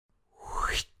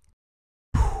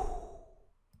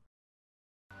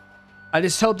I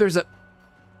just hope there's a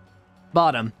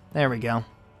bottom. There we go.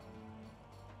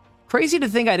 Crazy to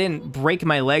think I didn't break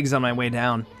my legs on my way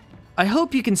down. I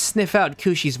hope you can sniff out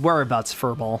Kushi's whereabouts,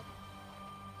 Furball.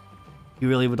 You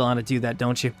really would want to do that,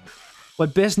 don't you?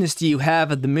 What business do you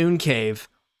have at the Moon Cave?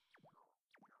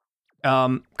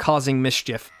 Causing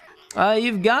mischief.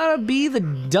 You've gotta be the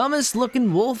dumbest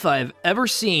looking wolf I've ever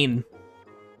seen.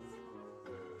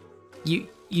 You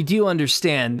do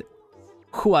understand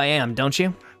who I am, don't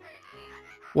you?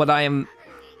 What I am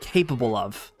capable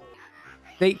of.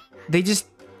 They just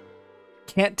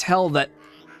can't tell that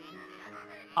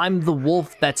I'm the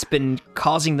wolf that's been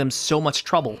causing them so much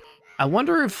trouble. I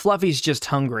wonder if Fluffy's just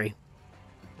hungry.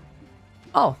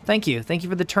 Oh, thank you. Thank you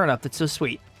for the turnip. That's so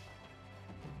sweet.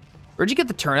 Where'd you get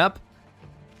the turnip?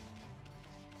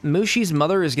 Mushi's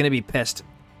mother is gonna be pissed.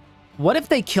 What if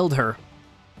they killed her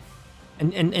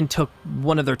and took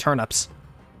one of their turnips?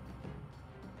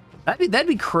 That'd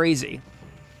be crazy.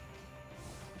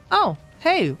 Oh,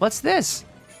 hey, what's this?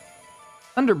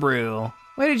 Underbrew.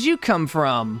 Where did you come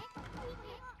from?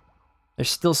 There's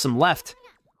still some left,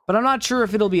 but I'm not sure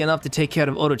if it'll be enough to take care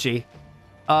of Orochi.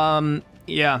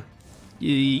 Yeah.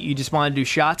 You just want to do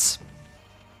shots?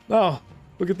 Oh,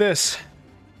 look at this.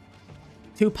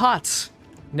 2 pots.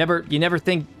 You never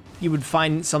think you would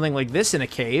find something like this in a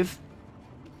cave.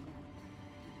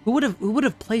 Who would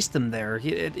have placed them there?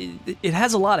 It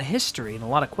has a lot of history and a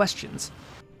lot of questions.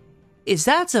 Is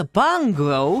that a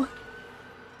bongo?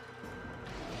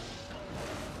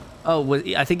 Oh,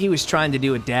 I think he was trying to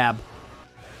do a dab.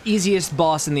 Easiest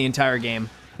boss in the entire game,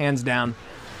 hands down.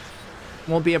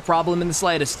 Won't be a problem in the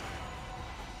slightest.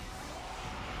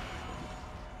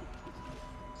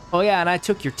 Oh yeah, and I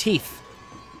took your teeth.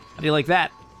 How do you like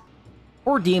that?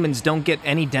 Poor demons don't get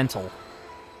any dental.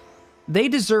 They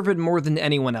deserve it more than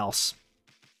anyone else.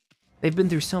 They've been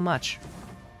through so much.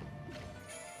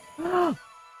 A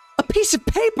piece of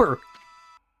paper!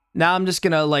 Now I'm just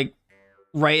gonna, like,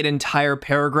 write an entire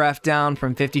paragraph down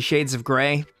from 50 Shades of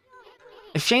Grey.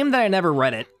 A shame that I never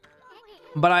read it.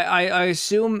 But I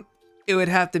assume it would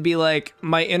have to be like,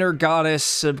 my inner goddess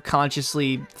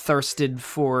subconsciously thirsted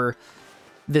for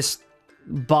this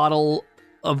bottle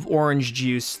of orange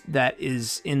juice that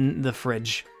is in the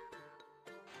fridge.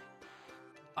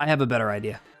 I have a better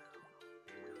idea.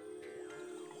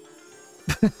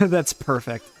 That's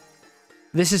perfect.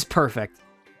 This is perfect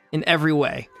in every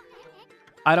way.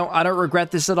 I don't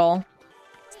regret this at all.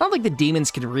 It's not like the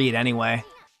demons can read anyway.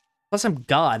 Plus I'm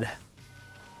God.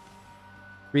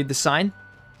 Read the sign.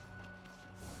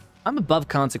 I'm above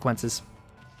consequences.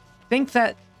 Think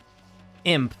that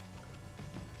imp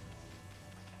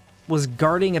was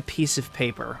guarding a piece of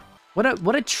paper.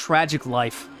 What a tragic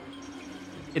life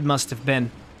it must have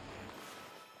been.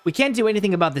 We can't do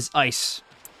anything about this ice,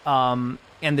 and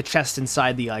the chest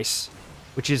inside the ice,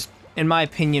 which is, in my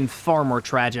opinion, far more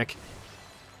tragic.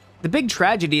 The big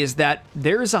tragedy is that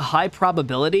there is a high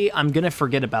probability I'm gonna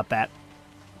forget about that.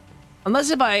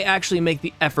 Unless if I actually make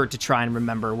the effort to try and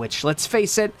remember, which, let's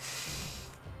face it,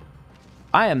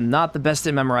 I am not the best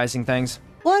at memorizing things.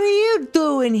 What are you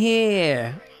doing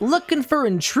here? Looking for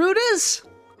intruders?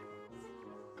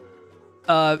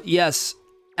 Yes,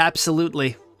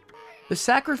 absolutely. The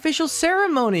sacrificial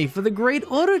ceremony for the great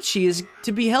Orochi is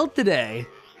to be held today.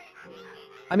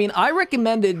 I mean, I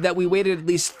recommended that we waited at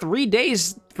least 3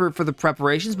 days for the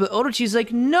preparations, but Orochi's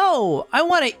like, no, I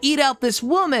want to eat out this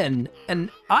woman.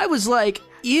 And I was like,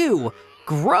 ew,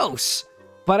 gross.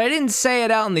 But I didn't say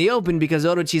it out in the open because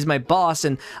Orochi's my boss,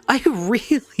 and I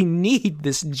really need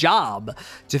this job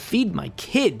to feed my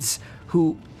kids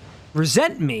who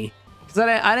resent me because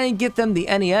I didn't get them the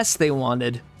NES they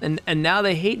wanted, and now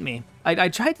they hate me. I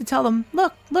tried to tell them,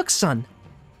 look, son,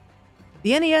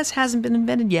 the NES hasn't been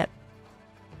invented yet.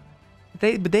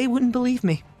 But they wouldn't believe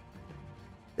me.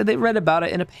 They read about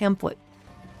it in a pamphlet.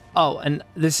 Oh, and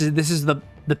this is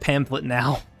the pamphlet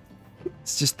now.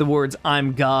 It's just the words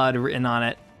 "I'm God" written on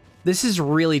it. This is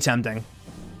really tempting.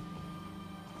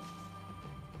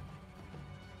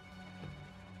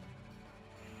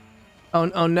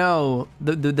 Oh no,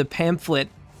 the pamphlet,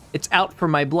 it's out for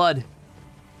my blood.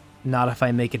 Not if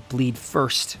I make it bleed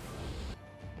first.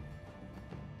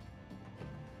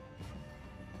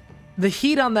 The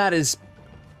heat on that is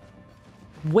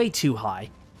way too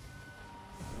high.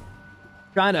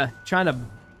 Trying to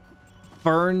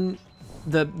burn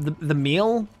the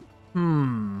meal?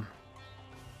 What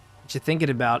you thinking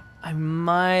about? I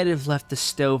might have left the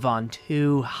stove on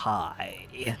too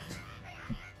high.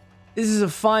 This is a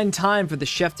fine time for the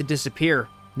chef to disappear.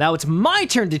 Now it's my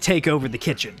turn to take over the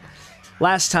kitchen.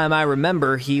 Last time I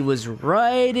remember, he was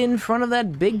right in front of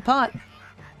that big pot.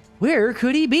 Where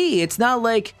could he be? It's not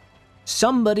like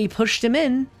Somebody pushed him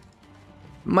in.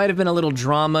 Might have been a little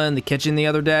drama in the kitchen the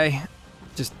other day.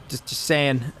 Just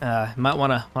saying. Might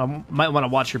wanna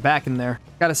watch your back in there.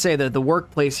 Gotta say that the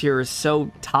workplace here is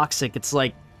so toxic. It's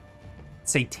like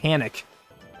satanic.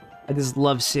 I just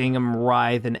love seeing him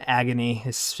writhe in agony.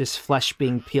 It's just flesh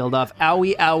being peeled off.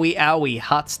 Owie, owie, owie.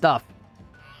 Hot stuff.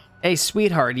 Hey,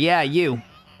 sweetheart. Yeah, you.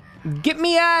 Get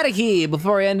me out of here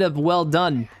before I end up well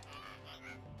done.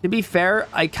 To be fair,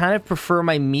 I kind of prefer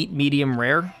my meat medium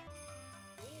rare.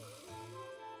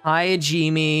 Hi,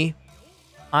 Jimmy.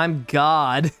 I'm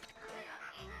God.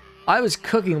 I was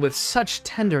cooking with such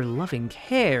tender, loving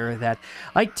care that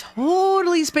I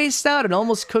totally spaced out and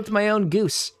almost cooked my own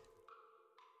goose.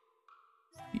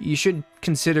 You should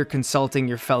consider consulting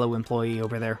your fellow employee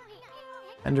over there.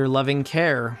 Tender, loving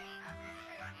care.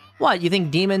 What, you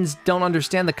think demons don't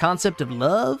understand the concept of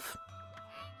love?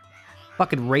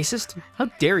 Fucking racist? How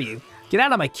dare you? Get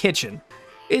out of my kitchen.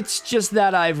 It's just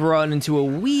that I've run into a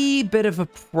wee bit of a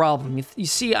problem. You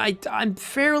see, I'm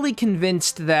fairly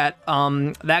convinced that,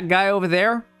 that guy over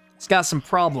there has got some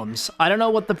problems. I don't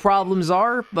know what the problems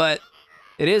are, but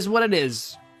it is what it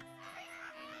is.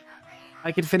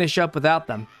 I could finish up without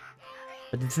them.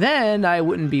 But then I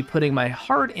wouldn't be putting my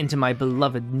heart into my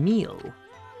beloved meal.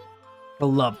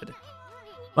 Beloved.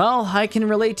 Well, I can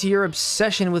relate to your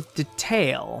obsession with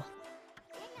detail.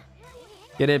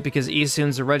 Get it? Because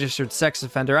Isun's a registered sex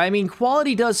offender. I mean,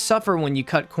 quality does suffer when you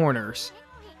cut corners.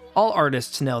 All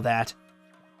artists know that.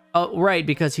 Oh, right,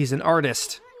 because he's an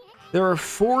artist. There are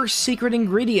 4 secret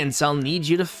ingredients I'll need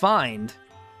you to find.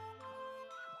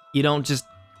 You don't just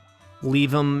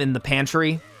leave them in the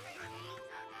pantry?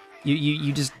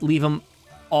 You just leave them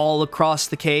all across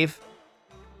the cave?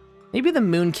 Maybe the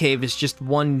moon cave is just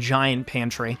one giant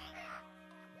pantry.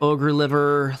 Ogre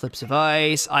liver, lips of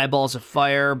ice, eyeballs of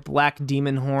fire, black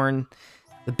demon horn,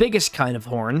 the biggest kind of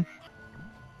horn.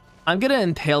 I'm gonna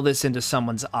impale this into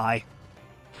someone's eye.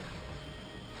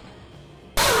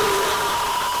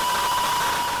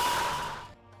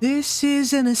 This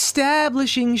is an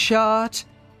establishing shot.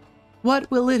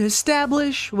 What will it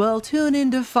establish? Well, tune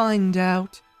in to find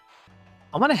out.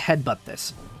 I want to headbutt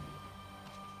this.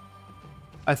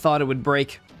 I thought it would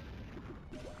break.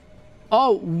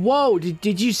 Oh, whoa,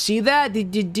 did you see that?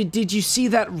 Did you see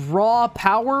that raw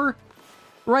power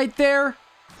right there?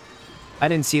 I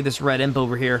didn't see this red imp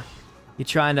over here. You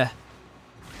trying to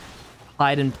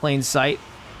hide in plain sight?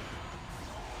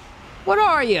 What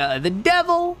are you, the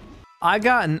devil? I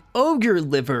got an ogre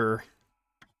liver.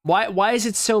 Why is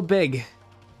it so big?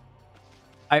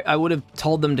 I would have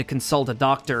told them to consult a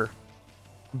doctor,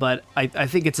 but I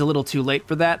think it's a little too late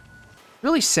for that.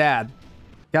 Really sad.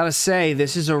 Gotta say,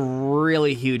 this is a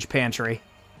really huge pantry.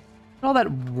 All that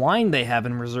wine they have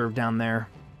in reserve down there.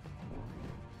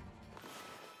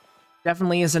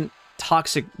 Definitely isn't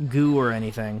toxic goo or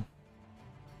anything.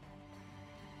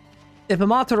 If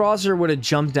Amaterasu were to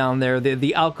jump down there,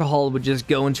 the alcohol would just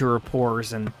go into her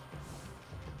pores, and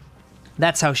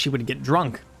that's how she would get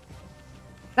drunk.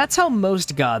 That's how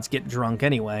most gods get drunk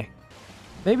anyway.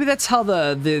 Maybe that's how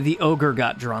the ogre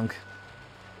got drunk.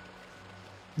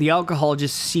 The alcohol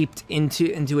just seeped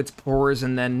into its pores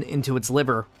and then into its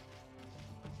liver,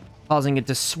 causing it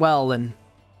to swell and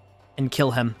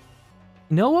kill him.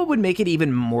 You know what would make it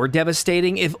even more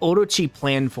devastating? If Orochi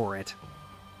planned for it.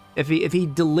 If he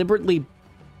deliberately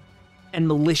and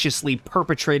maliciously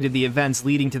perpetrated the events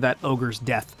leading to that ogre's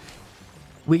death.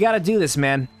 We gotta do this,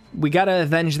 man. We gotta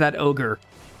avenge that ogre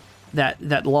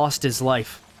that lost his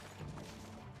life.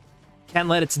 Can't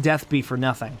let its death be for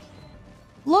nothing.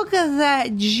 Look at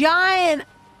that giant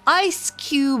ice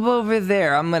cube over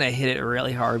there. I'm gonna hit it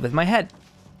really hard with my head.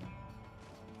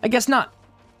 I guess not.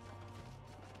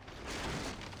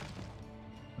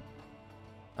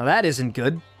 Now that isn't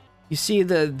good. You see,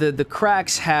 the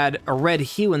cracks had a red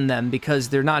hue in them because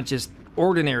they're not just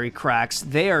ordinary cracks,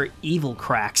 they are evil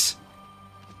cracks.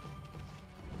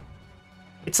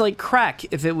 It's like crack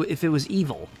if it was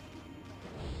evil.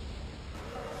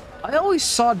 I always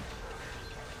saw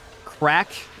crack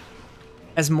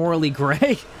as morally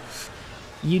gray.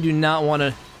 You do not want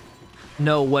to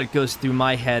know what goes through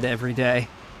my head every day.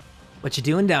 What you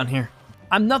doing down here?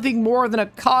 I'm nothing more than a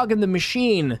cog in the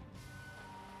machine.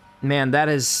 Man, that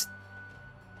is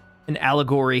an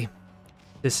allegory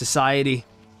to society.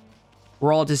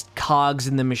 We're all just cogs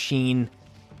in the machine,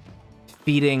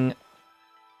 feeding,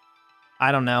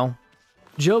 I don't know.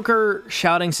 Joker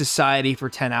shouting society for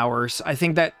 10 hours. I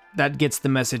think that gets the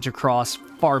message across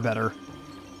far better.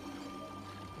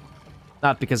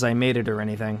 Not because I made it or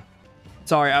anything.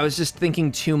 Sorry, I was just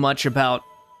thinking too much about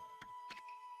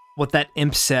what that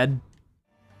imp said.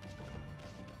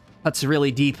 That's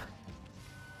really deep.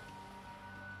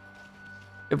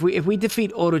 If we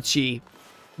defeat Orochi,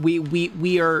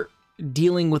 we are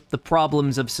dealing with the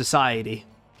problems of society.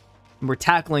 And we're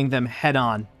tackling them head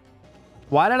on.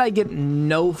 Why did I get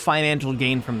no financial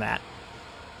gain from that?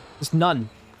 Just none.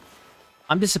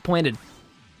 I'm disappointed.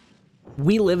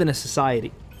 We live in a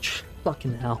society.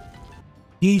 Fucking hell.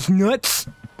 He's nuts.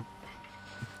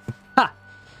 Ha!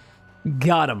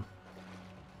 Got him.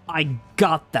 I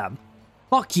got them.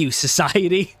 Fuck you,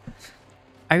 society.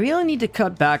 I really need to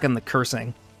cut back on the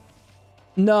cursing.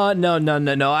 No.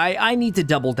 I need to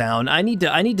double down. I need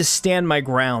to stand my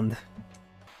ground.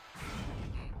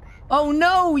 Oh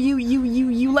no,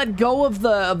 you let go of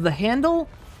the handle?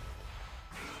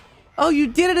 Oh, you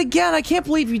did it again. I can't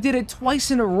believe you did it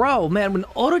twice in a row. Man, when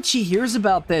Orochi hears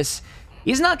about this,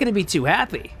 he's not going to be too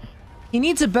happy. He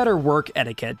needs a better work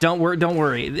etiquette. Don't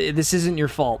worry. This isn't your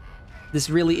fault. This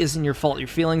really isn't your fault. Your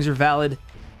feelings are valid.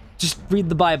 Just read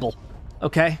the Bible,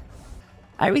 okay?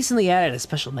 I recently added a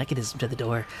special mechanism to the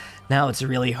door. Now it's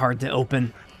really hard to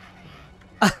open.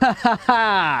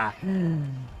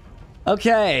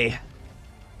 Okay.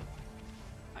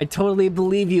 I totally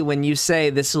believe you when you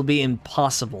say this will be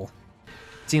impossible.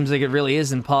 Seems like it really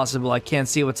is impossible. I can't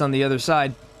see what's on the other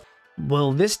side.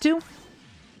 Will this do?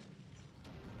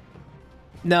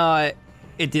 No,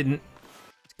 it didn't.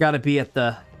 It's got to be at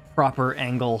the proper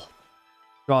angle.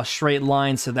 Draw a straight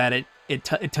line so that it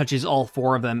touches all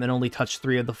 4 of them and only touch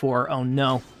 3 of the 4. Oh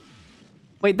no.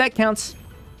 Wait, that counts.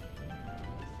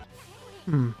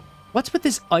 What's with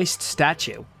this iced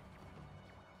statue?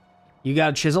 You got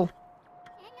a chisel?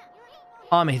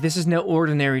 Ami, this is no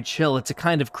ordinary chill. It's a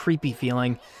kind of creepy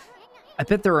feeling. I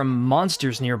bet there are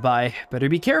monsters nearby. Better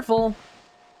be careful.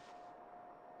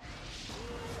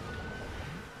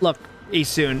 Look,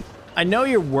 Isun, I know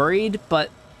you're worried, but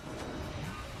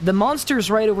the monster's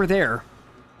right over there.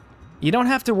 You don't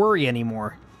have to worry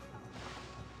anymore.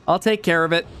 I'll take care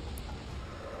of it.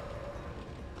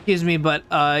 Excuse me, but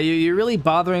you're really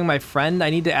bothering my friend. I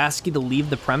need to ask you to leave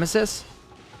the premises.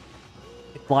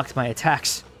 It blocked my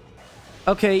attacks.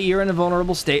 Okay, you're in a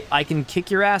vulnerable state. I can kick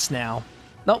your ass now.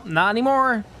 Nope, not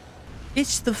anymore.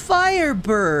 It's the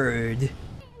Firebird.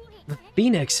 The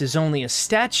Phoenix is only a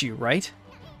statue, right?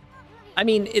 I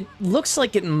mean, it looks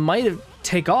like it might have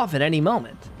take off at any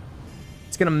moment.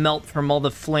 It's gonna melt from all the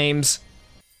flames.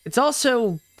 It's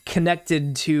also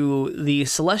connected to the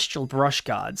celestial brush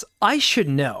gods. I should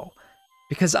know,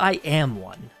 because I am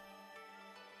one.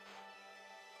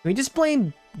 Can we just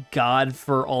blame God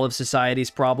for all of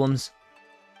society's problems?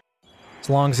 As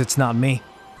long as it's not me.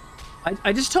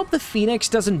 I just hope the Phoenix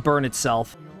doesn't burn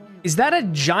itself. Is that a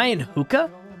giant hookah?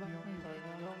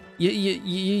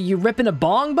 You ripping a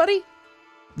bong, buddy?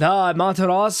 Ah,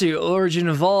 Matarasu, origin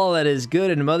of all that is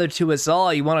good and mother to us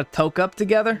all. You want to toke up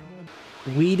together?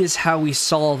 Weed is how we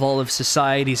solve all of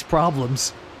society's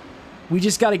problems. We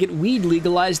just gotta get weed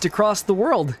legalized across the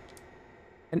world.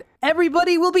 And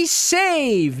everybody will be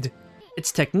saved!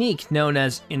 Its technique, known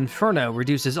as Inferno,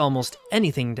 reduces almost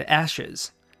anything to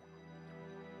ashes.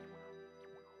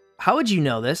 How would you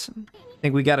know this? I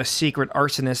think we got a secret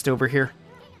arsonist over here.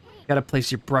 Gotta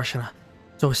place your brush on a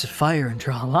source of fire and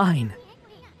draw a line.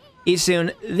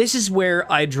 Isun, this is where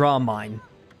I draw mine.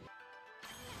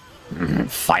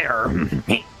 Fire!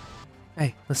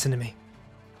 Hey, listen to me.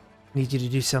 I need you to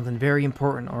do something very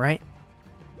important, alright?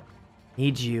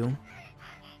 Need you.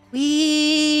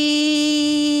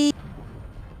 Whee!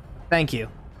 Thank you.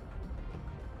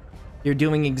 You're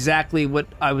doing exactly what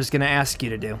I was gonna ask you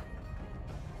to do.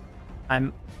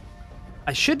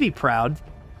 I should be proud,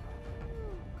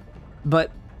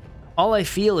 but all I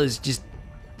feel is just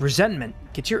resentment.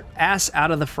 Get your ass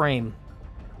out of the frame.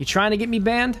 You trying to get me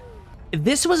banned? If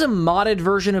this was a modded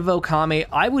version of Ōkami,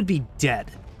 I would be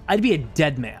dead. I'd be a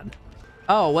dead man.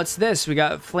 Oh, what's this? We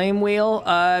got flame wheel,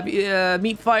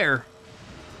 meet fire.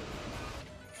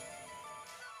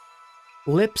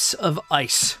 Lips of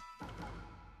ice.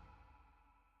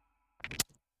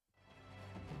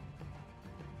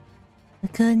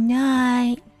 Good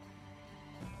night.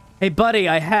 Hey, buddy,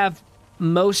 I have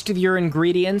most of your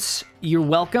ingredients. You're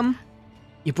welcome.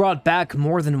 You brought back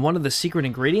more than one of the secret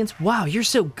ingredients? Wow, you're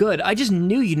so good. I just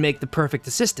knew you'd make the perfect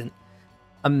assistant.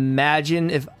 Imagine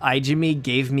if Ijimi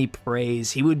gave me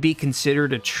praise. He would be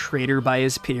considered a traitor by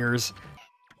his peers.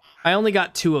 I only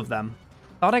got 2 of them.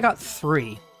 Thought I got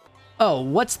 3. Oh,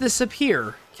 what's this up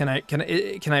here? Can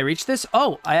I reach this?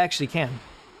 Oh, I actually can.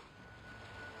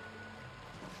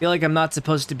 Feel like I'm not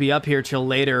supposed to be up here till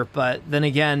later, but then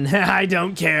again, I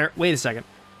don't care. Wait a second.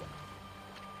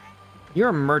 You're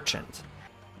a merchant.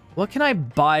 What can I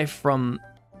buy from...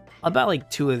 I'll buy like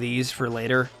 2 of these for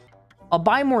later. I'll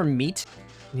buy more meat.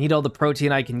 Need all the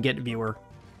protein I can get, viewer.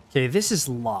 Okay, this is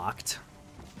locked.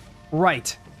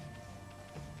 Right.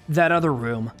 That other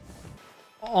room.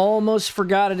 Almost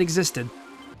forgot it existed.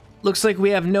 Looks like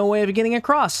we have no way of getting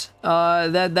across.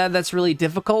 That's really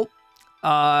difficult.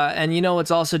 And you know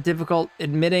it's also difficult?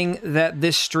 Admitting that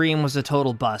this stream was a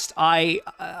total bust. I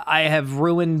have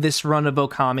ruined this run of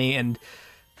Ōkami, and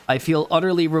I feel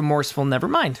utterly remorseful. Never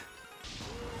mind.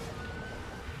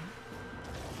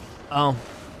 Oh.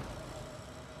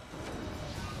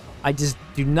 I just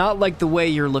do not like the way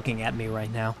you're looking at me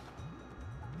right now.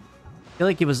 I feel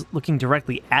like he was looking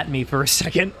directly at me for a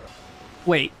second.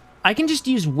 Wait, I can just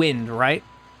use wind, right?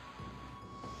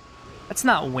 That's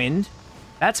not wind.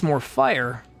 That's more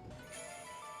fire.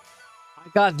 I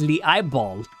got the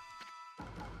eyeball.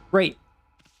 Great.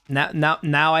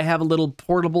 Now I have a little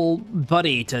portable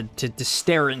buddy to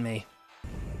stare at me.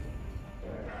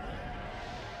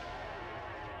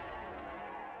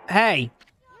 Hey,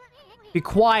 be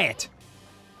quiet.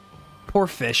 Poor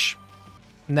fish.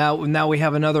 Now we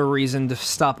have another reason to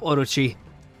stop Orochi.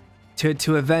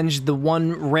 To avenge the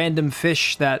one random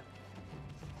fish that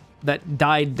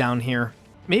died down here.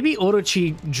 Maybe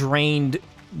Orochi drained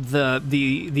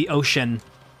the ocean.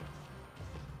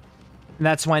 And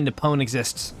that's why Nippon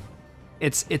exists.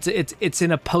 It's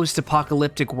in a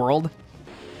post-apocalyptic world.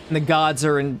 And the gods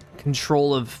are in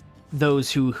control of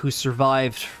those who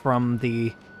survived from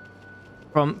the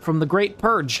Great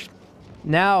Purge.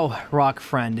 Now, Rock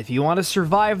Friend, if you want to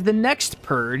survive the next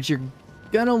purge, you're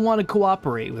gonna want to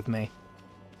cooperate with me.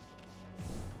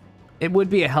 It would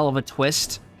be a hell of a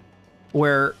twist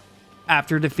where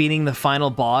after defeating the final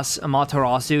boss,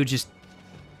 Amaterasu just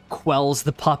quells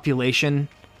the population.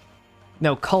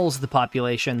 No, culls the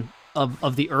population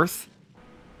of the Earth.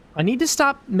 I need to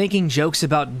stop making jokes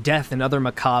about death and other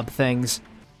macabre things.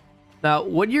 Now,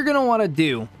 what you're gonna want to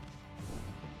do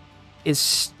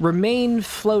is remain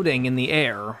floating in the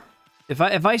air. If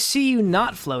I see you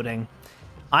not floating,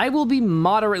 I will be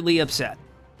moderately upset.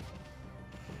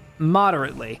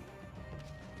 Moderately.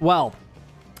 Well,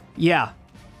 yeah.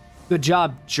 Good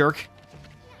job, jerk.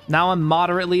 Now I'm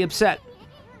moderately upset.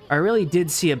 I really did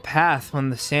see a path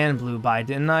when the sand blew by,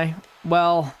 didn't I?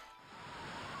 Well,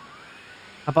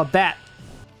 how about that?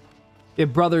 Your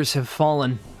brothers have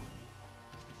fallen.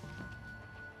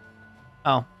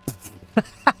 Oh.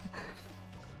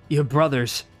 Your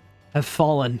brothers have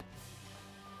fallen.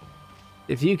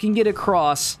 If you can get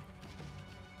across,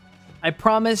 I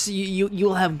promise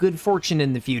you'll have good fortune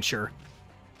in the future.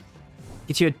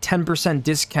 Get you a 10%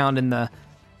 discount in the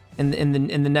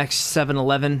next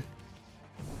 7-Eleven.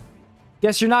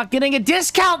 Guess you're not getting a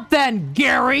discount then,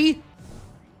 Gary.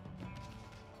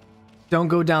 Don't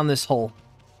go down this hole.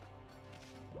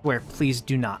 Where? Please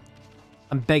do not.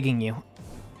 I'm begging you.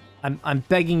 I'm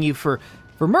begging you for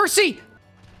mercy.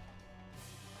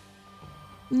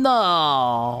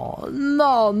 No,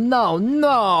 no, no,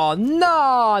 no,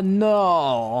 no,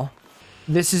 no.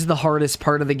 This is the hardest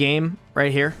part of the game,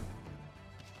 right here.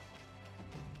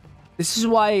 This is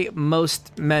why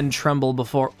most men tremble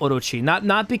before Orochi.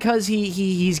 Not because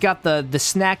he's got the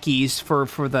snackies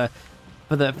for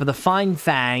the fine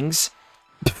fangs.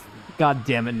 God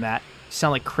damn it, Matt. You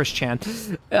sound like Chris Chan.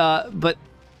 But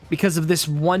because of this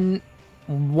one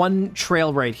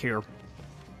trail right here.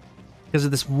 Because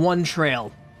of this one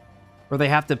trail where they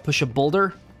have to push a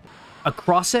boulder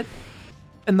across it.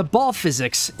 And the ball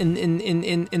physics in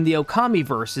the Ōkami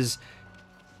verse is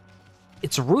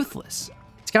it's ruthless.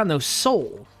 It's got no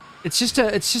soul. It's just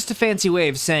a fancy way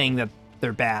of saying that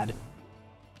they're bad.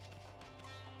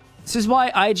 This is why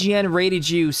IGN rated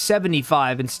you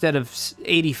 75 instead of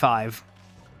 85.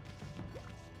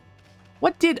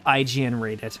 What did IGN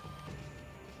rate it?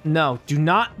 No,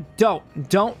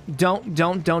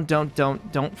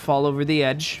 don't fall over the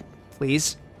edge,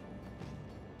 please.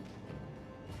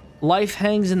 Life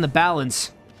hangs in the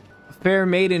balance. A fair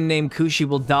maiden named Kushi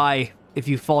will die if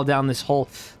you fall down this hole.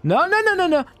 No.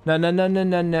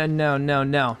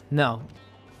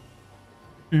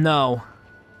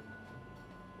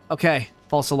 Okay,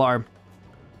 false alarm.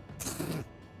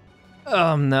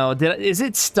 Oh no, is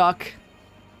it stuck?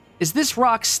 Is this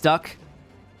rock stuck?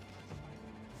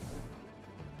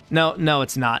 No,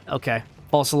 it's not. Okay,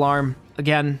 false alarm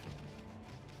again.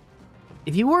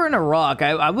 If you were in a rock,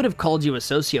 I would have called you a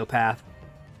sociopath.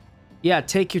 Yeah,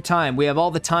 take your time. We have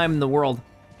all the time in the world.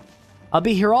 I'll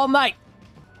be here all night.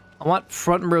 I want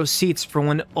front row seats for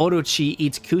when Orochi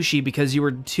eats Kushi because you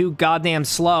were too goddamn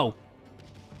slow.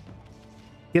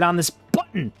 Get on this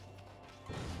button.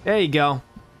 There you go.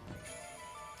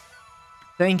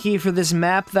 Thank you for this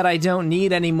map that I don't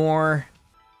need anymore.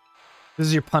 This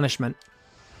is your punishment.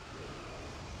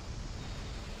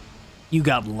 You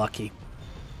got lucky.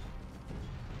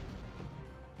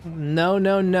 No,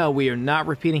 no, no. We are not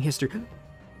repeating history.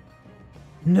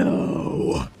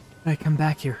 No. Why did I come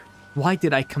back here? Why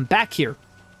did I come back here?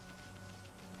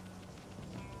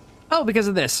 Oh, because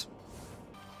of this.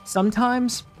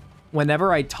 Sometimes,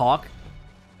 whenever I talk,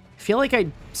 I feel like I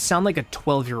sound like a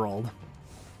 12-year-old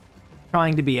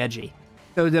trying to be edgy.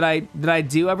 So did I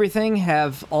do everything?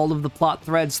 Have all of the plot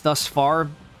threads thus far?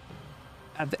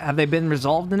 Have they been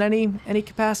resolved in any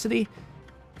capacity?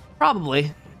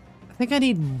 Probably. I think I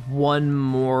need one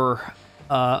more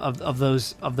of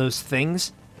those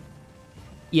things.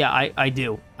 Yeah, I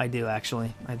do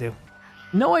actually. I do.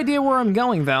 No idea where I'm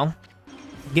going though.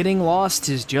 Getting lost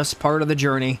is just part of the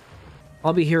journey.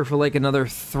 I'll be here for like another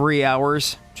 3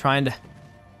 hours trying to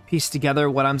piece together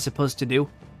what I'm supposed to do.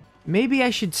 Maybe I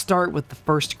should start with the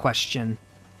first question,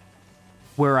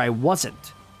 where I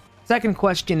wasn't. Second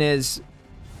question is,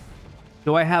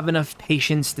 do I have enough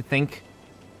patience to think?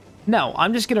 No,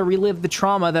 I'm just gonna relive the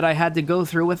trauma that I had to go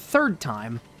through a third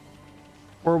time.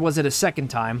 Or was it a second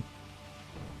time?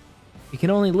 You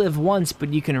can only live once,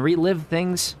 but you can relive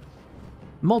things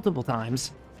multiple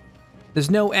times. There's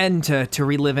no end to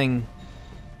reliving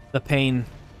the pain.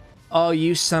 Oh,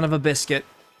 you son of a biscuit.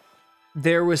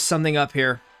 There was something up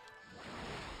here.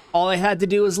 All I had to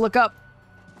do was look up,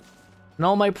 and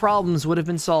all my problems would have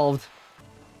been solved.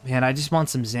 Man, I just want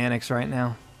some Xanax right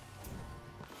now.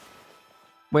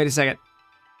 Wait a second.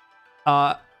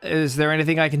 Is there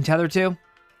anything I can tether to?